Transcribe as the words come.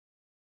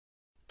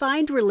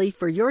Find relief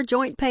for your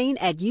joint pain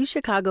at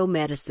UChicago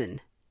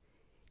Medicine.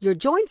 Your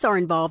joints are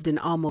involved in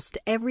almost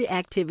every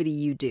activity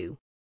you do.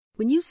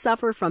 When you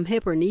suffer from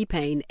hip or knee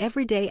pain,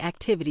 everyday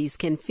activities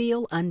can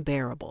feel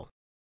unbearable.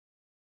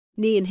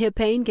 Knee and hip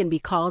pain can be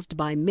caused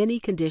by many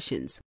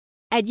conditions.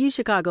 At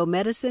UChicago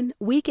Medicine,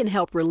 we can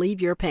help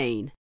relieve your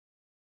pain.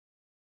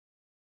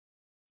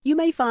 You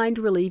may find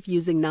relief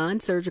using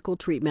non-surgical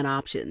treatment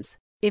options.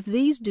 If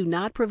these do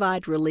not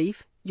provide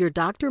relief, your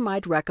doctor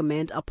might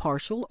recommend a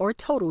partial or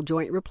total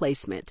joint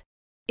replacement.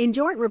 In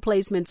joint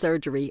replacement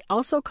surgery,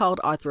 also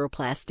called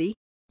arthroplasty,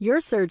 your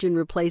surgeon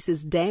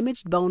replaces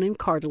damaged bone and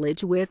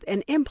cartilage with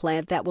an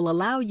implant that will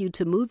allow you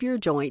to move your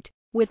joint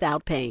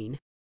without pain.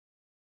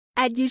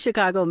 At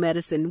UChicago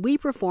Medicine, we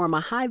perform a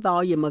high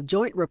volume of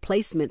joint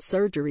replacement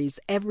surgeries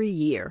every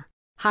year.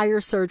 Higher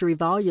surgery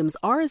volumes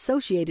are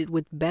associated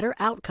with better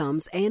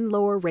outcomes and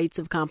lower rates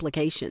of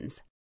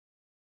complications.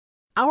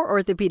 Our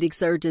orthopedic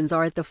surgeons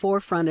are at the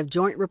forefront of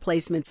joint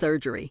replacement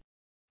surgery,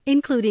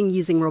 including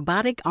using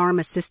robotic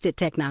arm-assisted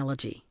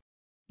technology.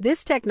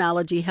 This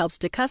technology helps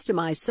to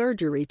customize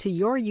surgery to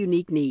your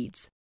unique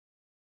needs.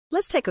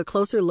 Let's take a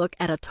closer look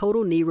at a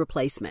total knee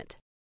replacement.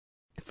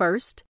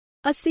 First,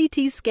 a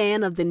CT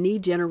scan of the knee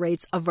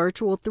generates a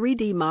virtual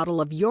 3D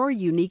model of your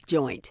unique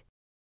joint.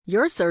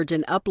 Your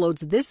surgeon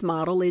uploads this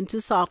model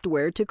into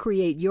software to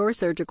create your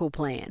surgical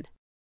plan.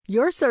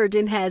 Your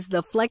surgeon has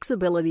the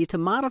flexibility to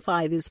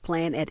modify this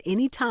plan at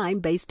any time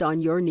based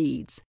on your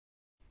needs.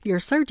 Your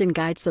surgeon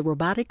guides the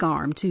robotic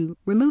arm to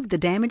remove the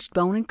damaged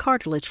bone and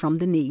cartilage from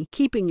the knee,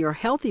 keeping your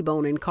healthy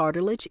bone and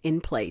cartilage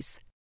in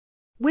place.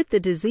 With the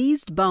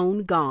diseased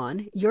bone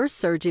gone, your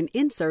surgeon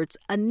inserts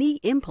a knee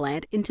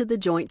implant into the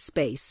joint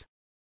space.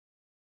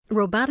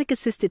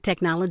 Robotic-assisted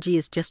technology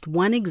is just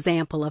one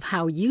example of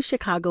how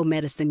UChicago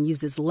Medicine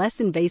uses less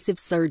invasive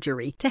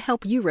surgery to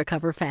help you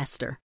recover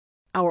faster.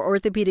 Our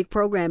orthopedic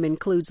program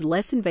includes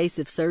less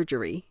invasive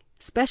surgery,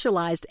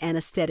 specialized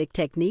anesthetic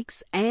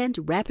techniques,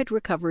 and rapid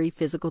recovery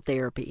physical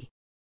therapy.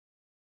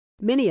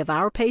 Many of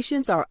our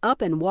patients are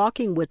up and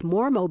walking with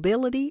more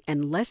mobility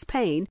and less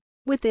pain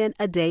within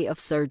a day of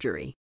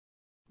surgery.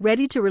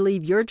 Ready to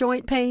relieve your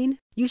joint pain?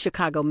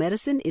 UChicago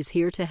Medicine is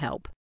here to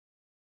help.